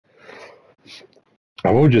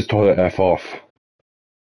I will just tell her F off.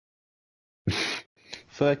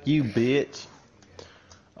 Fuck you, bitch.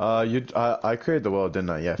 I created the world, didn't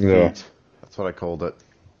I? Yeah, Yeah. feet. That's what I called it.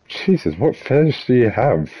 Jesus, what fetish do you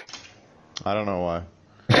have? I don't know why.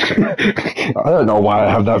 I don't know why I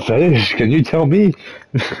have that fetish. Can you tell me?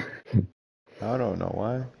 I don't know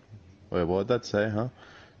why. Wait, what did that say, huh?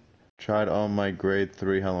 Tried on my grade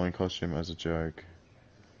 3 Halloween costume as a joke.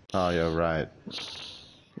 Oh, yeah, right.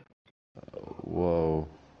 Whoa.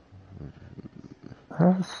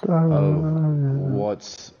 Oh,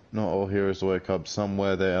 what's not all heroes wake up? Some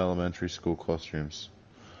wear their elementary school costumes.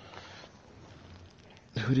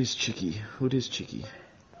 Who is Chicky? Who is Chicky?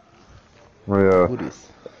 Yeah. Who is?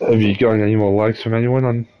 Have you gotten any more likes from anyone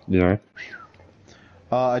on, you know?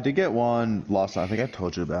 I did get one last night. I think I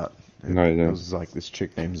told you about it. No, you It didn't. was like this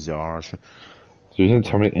chick named Zara. So you didn't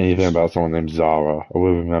tell me anything about someone named Zara. I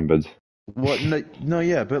would have remembered. What? No, no,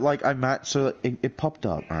 yeah, but like I matched, so it popped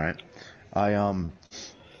up, all right. I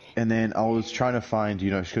and then I was trying to find,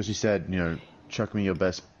 because she said, chuck me your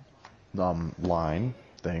best line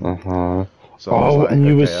thing. Uh-huh. So I was Oh, like, and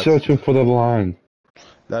you were okay, searching for the line.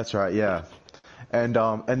 that's right, yeah. And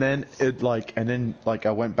then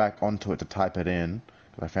I went back onto it to type it in,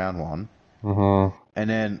 'cause I found one. Uh-huh. And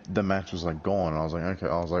then the match was like gone. I was like, okay.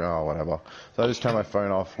 I was like, oh, whatever. So I just turned my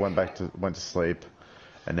phone off, went to sleep,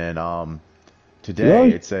 and then Did today I?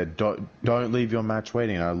 it said don't leave your match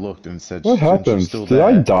waiting. And I looked and it said What and she's happened? still Did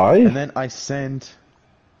I there. die? And then I sent.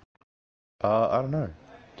 I don't know.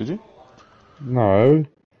 Did you? No.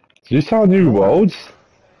 Did you start a new No, what happened? world?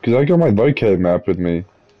 Because I got my locator map with me.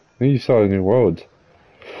 I think you started a new world.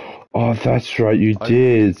 Oh, that's right, you I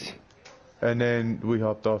did. and then we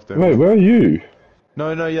hopped off, didn't Wait, we? where are you?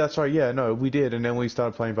 No, no, yeah, sorry, yeah, no, we did, and then we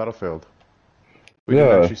started playing Battlefield. We didn't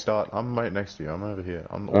Yeah. actually start. I'm right next to you. I'm over here.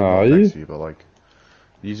 Well, Are not you? next to you, but like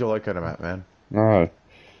use your locator map, man. No.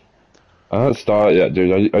 I haven't started yet,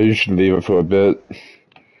 dude. I usually leave it for a bit.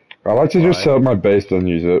 I like to just Why? set up my base, then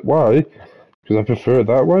use it. Why? Because I prefer it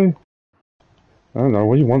that way? I don't know.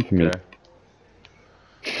 What do you want from me? Okay.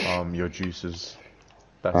 Your juices.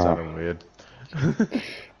 That Ah, sounded weird.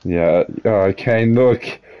 yeah. Kane, look.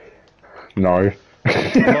 No.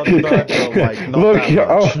 But like not Look, that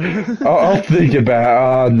much. I'll think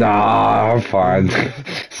about it. Nah, I'm fine.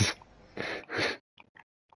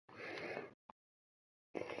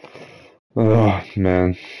 Oh,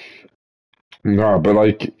 man. No, but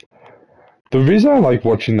like, the reason I like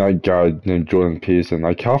watching that guy named Jordan Peterson,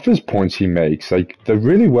 like, half his points he makes, like, they're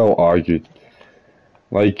really well argued.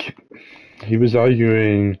 Like, he was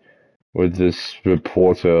arguing with this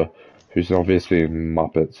reporter who's obviously a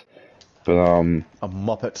Muppet. But, A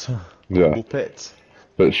muppet. A yeah. muppet.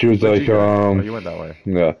 But she was Where'd you like, go? Oh, you went that way.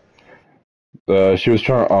 yeah. She was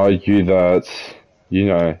trying to argue that,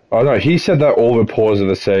 oh no, he said that all reporters are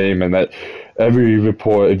the same and that every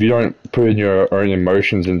report, if you don't put in your own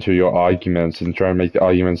emotions into your arguments and try and make the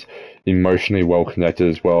arguments emotionally well connected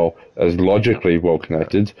as well as logically well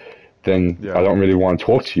connected, then I Yeah. don't really want to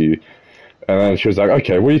talk to you. And then she was like,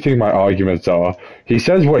 okay, what do you think my arguments are? He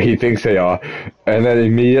says what he thinks they are, and then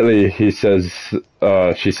immediately she says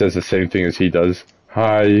the same thing as he does.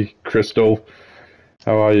 Hi, Crystal.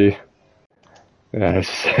 How are you?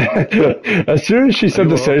 Yes. As soon as she Are said you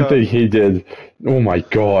the a same hooker? thing he did, oh my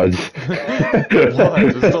god. Why?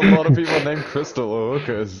 There's still a lot of people named Crystal or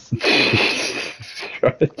hookers.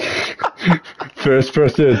 First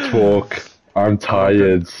person to talk. I'm I'm a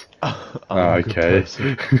good. tired. I'm a good Okay.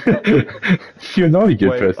 person. You're not a good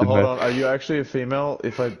Wait, person, hold man. on. Are you actually a female?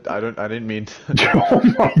 If I didn't mean to. Oh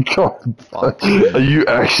my god. Fuck. Are you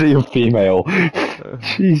actually a female?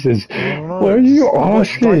 Jesus. I don't What know. are you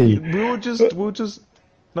Just what? Like asking? we'll just.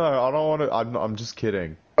 No, I don't want to. I'm just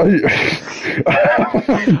kidding. Are you... Oh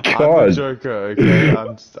my I'm a god. joker, okay?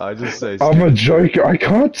 I just say I'm a stupid shit. joker. I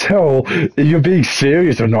can't tell if you're being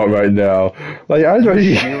serious or not right now. Like, I You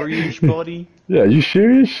don't. serious, buddy? Yeah, you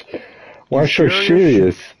serious? You Why so serious?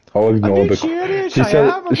 serious? I'll I'm ignore being the. serious. She I said.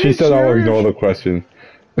 am. I'm She being said I'll ignore serious. the question.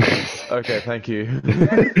 Okay, thank you.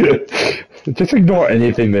 Just ignore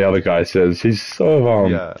anything the other guy says. He's sort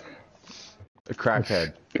of Yeah, a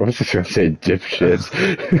crackhead. I was just gonna say dipshit.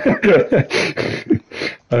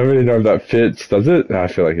 I don't really know if that fits. Does it? I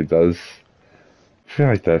feel like it does. I feel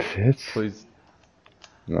like that fits. Please,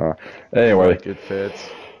 No. I feel Anyway. like it fits.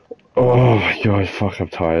 Oh my god, fuck, I'm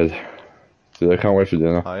tired. Dude, I can't wait for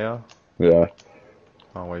dinner. Oh yeah? Yeah.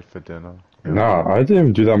 Can't wait for dinner. Yeah. Nah, I didn't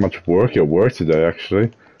even do that much work at work today,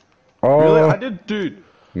 actually. Really? Oh, I did, dude.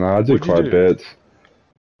 nah, I did What'd you quite a do? bet.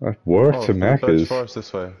 I worked Oh, to through Birch Macca's. Forest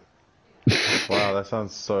this way. Wow, that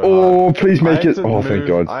sounds so hard. Oh, please I make had it. to Oh, thank move.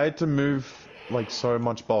 God. I had to move like so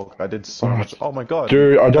much bulk. I did so much. Oh my god.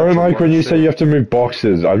 Dude, I don't That's a like lot when of you say shit. you have to move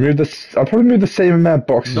boxes. I probably move the same amount of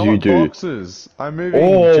boxes you Not do. boxes. I'm Oh, moving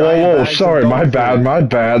giant whoa, whoa, bags of sorry, my dog bad, food. my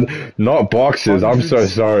bad. Not boxes, I'm so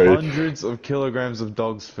sorry. Hundreds of kilograms of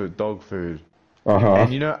dog food. Uh-huh.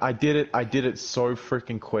 And you know, I did it so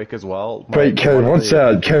freaking quick as well. Wait, Ken, One of what's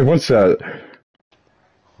the that? Ken, what's that?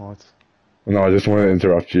 what? No, I just want to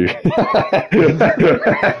interrupt you. That's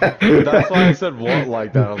why I said what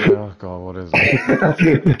like that. I was like, oh god, what is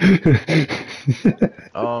it?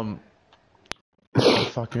 Oh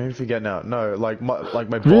fuck, you made me forget now. No, like my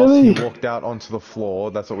boss, he Really? walked out onto the floor.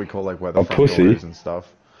 That's what we call like where the A front door pussy? is and stuff.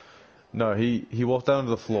 No, he walked out onto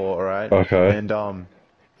the floor, alright? Okay. And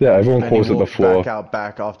Yeah, everyone and he calls it the walked back floor. out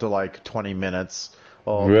back after like 20 minutes.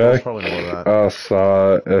 Or it was Rex, probably more than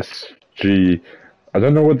that. SG. I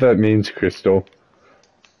don't know what that means, Crystal.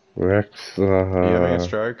 Rex, Are you having a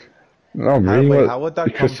stroke? no, I'm reading Wait, what how would that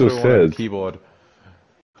come Crystal through on a said. keyboard?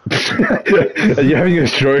 Are you having a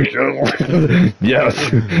stroke? Yes.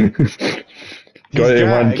 Got it in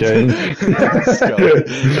one gagged. game.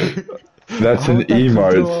 That's How an would that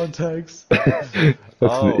come through emote. on text? That's an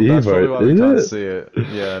That's probably why we can't emote, is it? see it.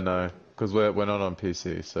 Yeah, no, because we're not on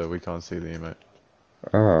PC, so we can't see the emote.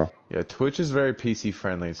 Oh. Yeah, Twitch is very PC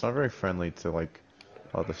friendly. It's not very friendly to like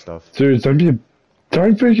other stuff. Dude,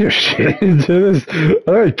 don't bring your shit into this.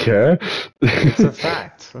 I don't care. It's a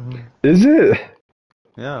fact. Is it?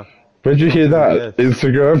 Yeah. Where'd you hear that? Yes.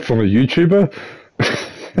 Instagram from a YouTuber?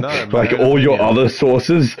 No, my Like own all your opinion. other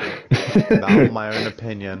sources? Now my own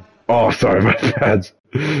opinion. Oh, sorry, my bad.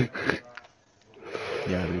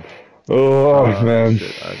 Yeah, dude. Oh, man.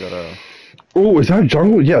 Shit, I gotta. Oh, is that a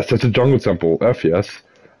jungle? Yes, that's a jungle temple. F yes.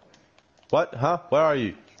 What? Huh? Where are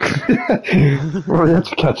you? Well, you have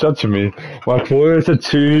to catch up to me. Like, what is a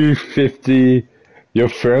 250? Your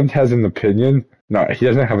friend has an opinion? No, he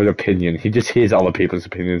doesn't have an opinion. He just hears other people's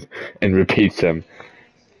opinions and repeats them.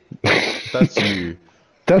 That's you.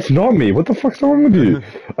 That's not me. What the fuck's wrong with you?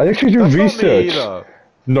 I actually do That's research. not me either.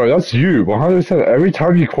 No, that's you. 100%. Every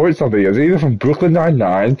time you quote something, it's either from Brooklyn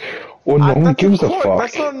Nine-Nine or no one That's a gives a quote. fuck.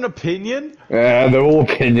 That's not an opinion. Yeah, they're all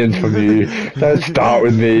opinions from you. Don't start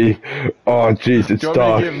with me. Oh, jeez, it's Do you want me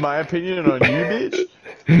dark. to give my opinion on you,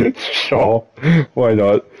 bitch? Sure. Why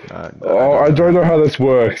not? No, Oh, I don't know how this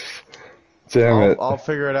works. Damn it. I'll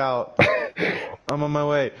figure it out. I'm on my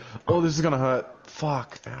way. Oh, this is gonna hurt.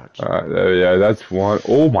 Fuck. Ouch. Alright, there we go. That's one.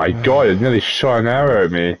 Oh my god, it nearly shot an arrow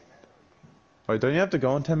at me. Wait, don't you have to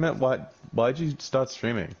go in 10 minutes? Why'd you start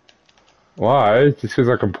streaming? Why? Just because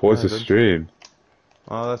I can pause the don't you- stream.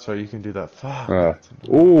 Oh, that's right. You can do that. Fuck.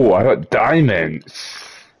 Oh, I got diamonds.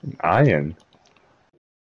 Iron.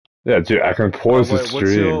 Yeah, dude, I can pause the Wait,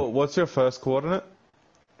 stream. what's your first coordinate?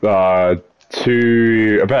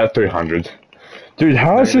 To about 300. Dude,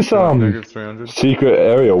 how does this Negative 300. secret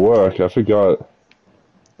area work? I forgot.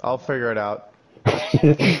 I'll figure it out.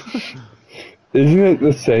 Isn't it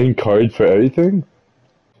the same code for everything?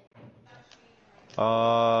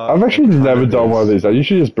 I've actually it kind never of done is. one of these. I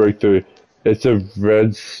usually just break through. It's a Yeah,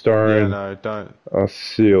 redstone no, don't.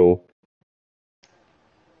 seal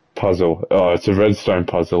puzzle. Oh, it's a redstone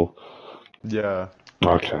puzzle. Yeah,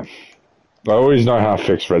 Okay. I always know how to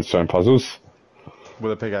fix redstone puzzles.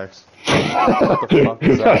 with a pickaxe. What the fuck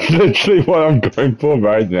is That's that? literally what I'm going for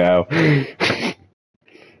right now.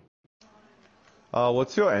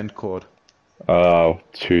 What's your end chord?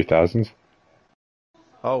 2000?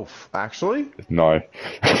 Oh, actually? No.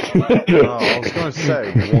 Oh, I was gonna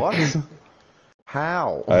say, what?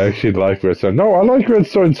 How? I actually like redstone. No, I like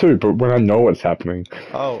redstone too, but when I know what's happening.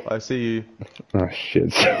 Oh, I see you. Oh,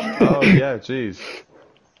 shit. Oh, yeah, jeez.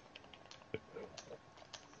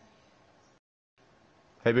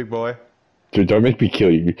 Hey, big boy. Dude, don't make me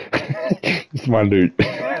kill you. It's my loot.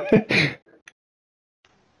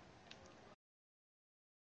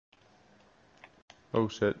 Oh,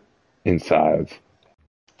 shit. Inside.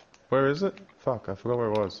 Where is it? Fuck, I forgot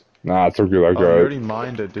where it was. Nah, it's all good. I Oh, you got already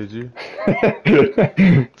mined it, did you?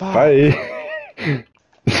 it. Bye.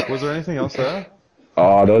 Was there anything else there?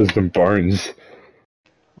 Oh, those are some bones.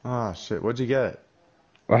 Ah, shit, what'd you get?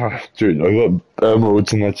 Ah, dude, I got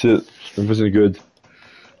emeralds and that's it. It wasn't good.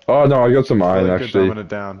 Oh, no, I got some iron, Really good actually. dumbing it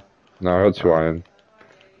down. No, I got 2 iron.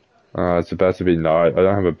 It's about to be night. I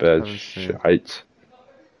don't have a bed. Haven't seen. Shite.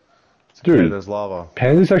 Okay, Dude, there's lava.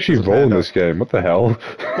 pandas actually There's a roll in panda. this game. What the hell?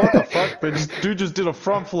 What the fuck? But dude just did a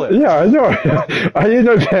front flip. Yeah, I know. I didn't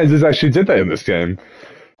know pandas actually did that in this game.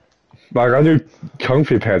 Like, I knew Kung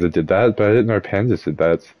Fu Panda did that, but I didn't know pandas did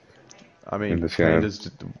that. I mean, In this game.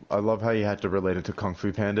 pandas. I love how you had to relate it to Kung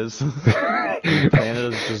Fu pandas.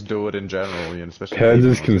 Pandas just do it in general, you know, especially the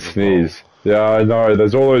Pandas Asian can ones as well. sneeze. Yeah, I know.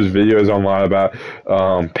 There's all those videos online about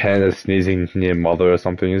pandas sneezing near mother or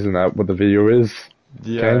something. Isn't that what the video is?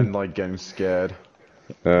 Yeah, Kane? and like getting scared.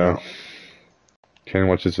 Yeah. Yeah. Kane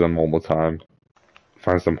watches them all the time.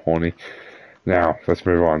 Finds them horny. Now, let's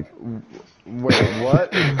move on. Wait,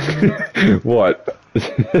 what? What?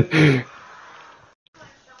 That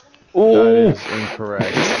Oh! is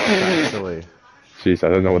incorrect, actually. Jeez, I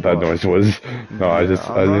don't know what that What? noise was. No, I Yeah, think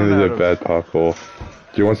I'm I running did out a of. bad parkour.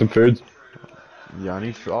 Do you want some food? Yeah, I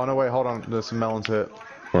need. Oh no, wait, hold on. There's some melons here.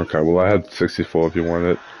 Okay, well I had 64 if you want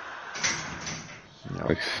it. Yeah.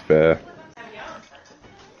 Like spare.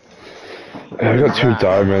 I got 2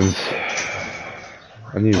 diamonds.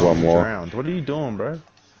 I need one more. Drowned. What are you doing, bro?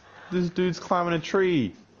 This dude's climbing a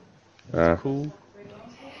tree. Yeah. Cool.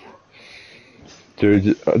 Dude, do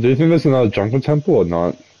you think there's another jungle temple or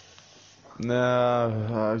not?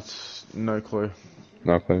 Nah, no clue.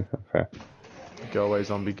 Nothing? Okay. Go away,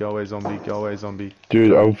 zombie. Go away, zombie. Go away, zombie.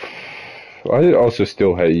 Dude, I also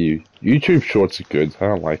still hate you. YouTube Shorts are good. I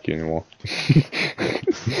don't like you anymore.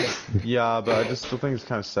 Yeah, but I just still think it's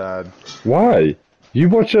kind of sad. Why? You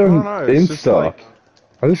watch I on don't know. It's just Insta. like,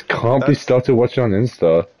 I just can't be That's- started watching on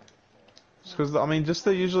Insta. because I mean, just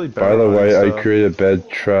they're usually better. By the on way, I Insta. created a bed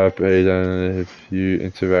trap, Aiden. If you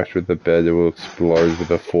interact with the bed, it will explode with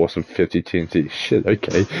a force of 50 TNT. Shit,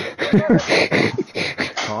 okay.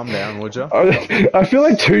 Calm down, would you? I feel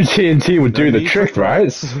like 2 TNT would do the need trick, for right?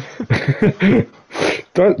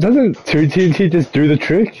 Doesn't 2 TNT just do the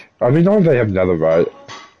trick? I mean, not if they have another, right?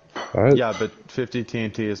 Right? Yeah, but 50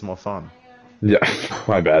 TNT is more fun. Yeah,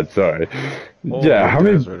 my bad, sorry. Or Yeah, how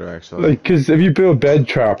many... desert, actually. Like, because if you build a bed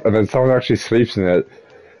trap and then someone actually sleeps in it,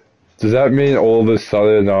 does that mean all of a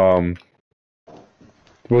sudden,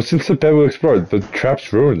 well, since the bed will explode, the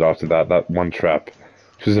trap's ruined after that one trap.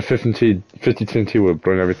 Because the 50 TNT would have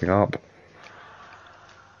blown everything up.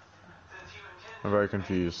 I'm very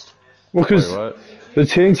confused. Well, Wait, because what? the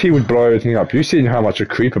TNT would blow everything up. You've seen how much a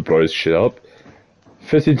creeper blows shit up.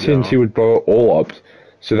 50 TNT Yeah. would blow it all up.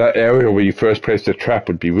 So that area where you first placed the trap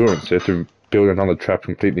would be ruined. So you have to build another trap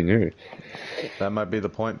completely new. That might be the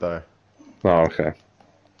point, though. Oh, okay.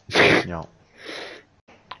 Yeah.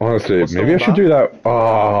 Honestly, What's maybe I the should do that. Oh,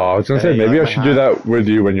 I was gonna say, Hey, maybe I like my should do hat. that with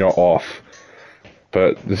you when you're off.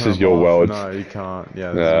 But this is your Oh, world. No, you can't.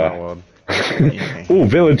 Yeah, this Yeah. is my world. Ooh,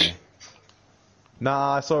 village.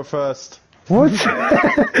 Nah, I saw it first. What? Are you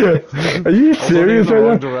I was only in serious the right wrong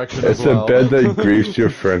now? direction It's as well. a bed that griefs your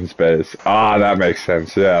friend's base. Ah, that makes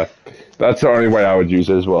sense, yeah. That's the only way I would use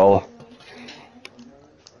it as well.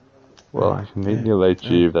 Well, I can meet you late,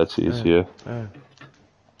 G, if that's easier.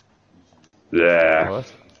 Yeah.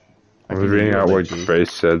 What? I was reading out what G.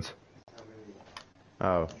 Grace said.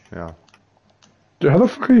 Oh, yeah. Dude, how the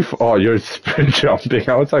fuck are you? Oh, you're sprint jumping.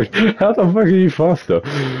 I was like, how the fuck are you faster?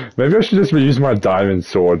 Maybe I should just be using my diamond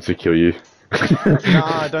sword to kill you.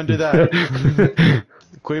 Nah, don't do that.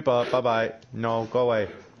 Creeper, bye-bye. No, go away.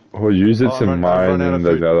 Or use it Oh, to I've mine run out in of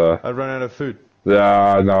the food. nether. I've run out of food.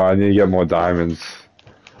 Yeah, no, I need to get more diamonds.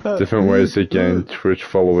 Different ways to gain Twitch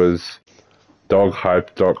followers.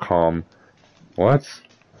 Doghype.com. What?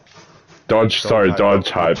 Dodge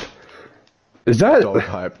Hype. Is that...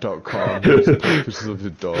 Doghype.com. Pictures of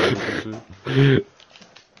your dog.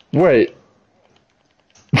 Wait.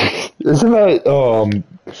 Isn't that,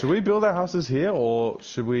 Should we build our houses here, or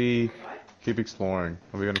should we keep exploring?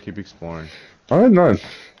 Are we gonna keep exploring? I don't know.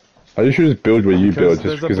 I usually just build where you build, just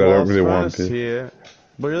there's a because I don't really want blast to. furnace here.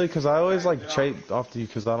 But really, because I always like chase after you,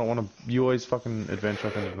 because I don't want to. You always fucking adventure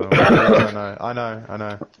up into the. I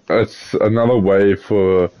know. It's another way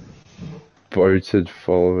for voted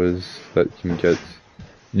followers that can get...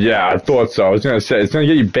 Yeah, I thought so. I was gonna say, it's gonna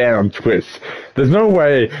get you banned on Twitch. There's no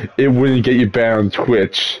way it wouldn't get you banned on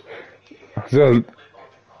Twitch. So,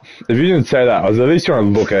 if you didn't say that, I was at least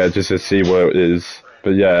trying to look at it just to see what it is.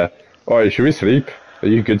 But yeah. Alright, should we sleep? Are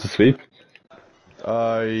you good to sleep?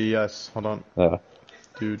 Yes. Hold on. Yeah.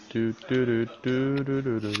 Do do do do do do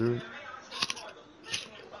do do do.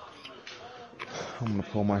 I'm gonna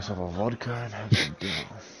pour myself a vodka and have some dinner.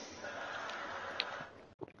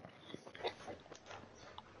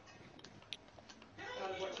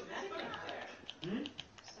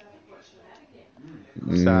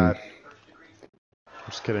 Sad. I'm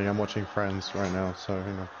just kidding. I'm watching Friends right now, so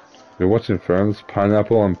you know. You're watching Friends?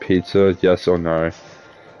 Pineapple on pizza, yes or no?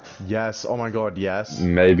 Yes. Oh my God. Yes.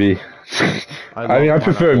 Maybe. I mean, I love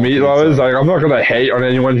prefer pineapple meat pizza. lovers. Like, I'm not gonna hate on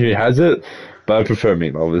anyone who has it, but I prefer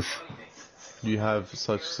meat lovers. You have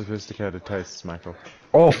such sophisticated tastes, Michael.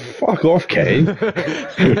 Oh, fuck off, Kane.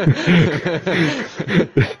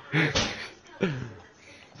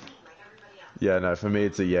 Yeah, no, for me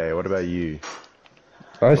it's a yay. What about you?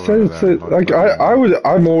 I said it's a, like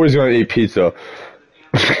I'm always gonna eat pizza.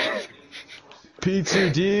 Pizza,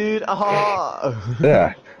 dude. Aha!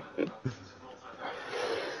 Yeah.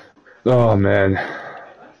 Oh man.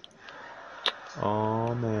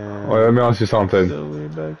 Oh man. Well, let me ask you something. Silly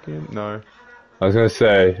back in. No. I was gonna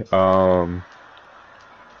say, out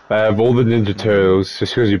of all the Ninja Turtles,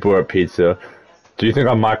 just because you brought up pizza, do you think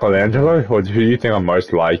I'm Michelangelo, or who do you think I'm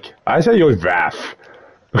most like? I say you're Raph.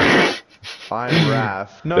 I'm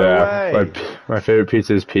Raph. No Yeah, way. my favorite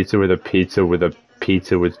pizza is pizza with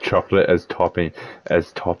with chocolate as topping,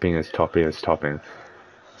 as topping, as topping, as topping.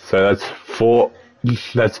 So that's four.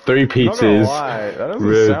 That's three Not gonna pizzas. lie, that doesn't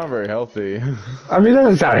with- sound very healthy. I mean, that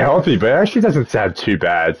doesn't sound healthy, but it actually doesn't sound too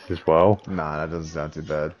bad as well. Nah, that doesn't sound too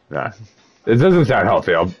bad. Nah. It doesn't sound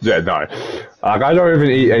healthy. Yeah, no. Like, I don't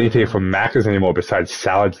even eat anything from Macca's anymore besides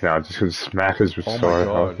salads now, just because Macca's was Oh so my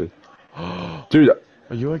God. healthy. Dude,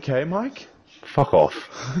 Are you okay, Mike? fuck off.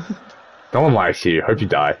 No one likes you. Hope you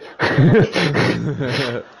die.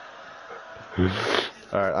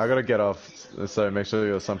 Alright, I gotta get off, so make sure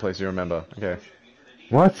you're someplace you remember. Okay.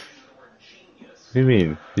 What? What do you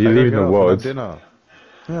mean? I You're gotta leaving get the off, I'm world. at dinner.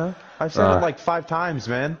 Yeah. I've said it like 5 times,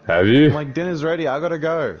 man. Have you? I'm like, dinner's ready, I gotta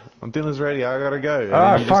go. Dinner's ready, I gotta go. And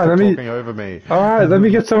Alright, then you fine, just let keep me- talking over me. Alright, let me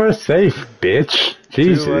get somewhere safe, bitch. Too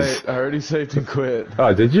Jesus. late, I already saved and quit.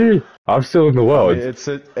 Oh, did you? I'm still in the I world. mean,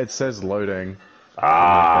 it says loading.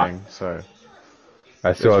 Ah, Thing, so.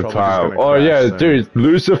 I still have It's probably just time. gonna Oh crash yeah, soon. dude,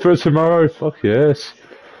 Lucifer tomorrow. Fuck yes.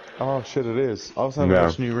 Oh shit, it is. I also haven't Yeah.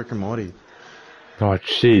 watched new Rick and Morty. Oh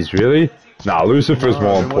jeez, really? Nah, Lucifer's No,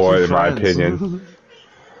 more I've been watching important in my Friends. opinion.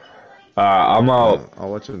 I'm I'll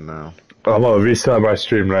watch it now. gonna restart my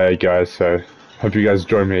stream later, guys. So hope you guys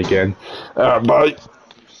join me again. Bye.